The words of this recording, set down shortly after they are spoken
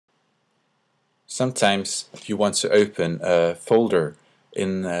Sometimes you want to open a folder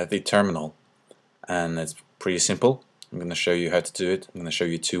in the terminal, and it's pretty simple. I'm going to show you how to do it. I'm going to show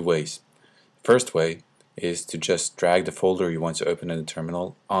you two ways. First way is to just drag the folder you want to open in the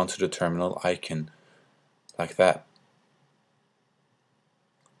terminal onto the terminal icon like that.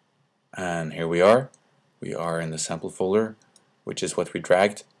 And here we are. We are in the sample folder, which is what we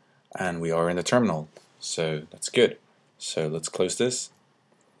dragged, and we are in the terminal. So that's good. So let's close this,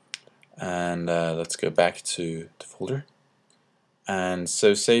 and let's go back to the folder. And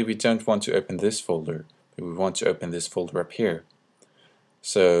so say we don't want to open this folder, but we want to open this folder up here.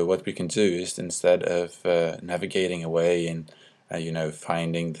 So what we can do is, instead of navigating away and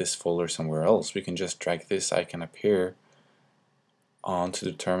finding this folder somewhere else, we can just drag this icon up here onto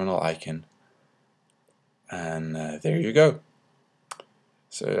the terminal icon, and there you go.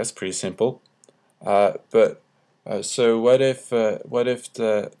 So that's pretty simple. So what if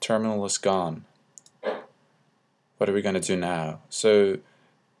the terminal is gone? What are we going to do now? So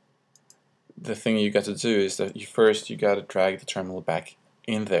the thing you got to do is that you got to drag the terminal back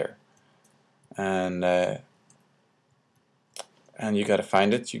in there, and you got to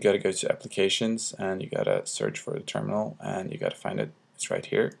find it. You got to go to applications, and you got to search for the terminal, and you got to find it. It's right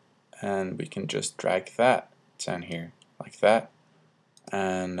here, and we can just drag that down here like that,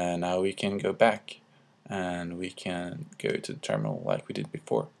 and now we can go back and we can go to the terminal like we did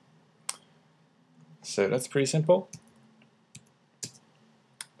before. So that's pretty simple.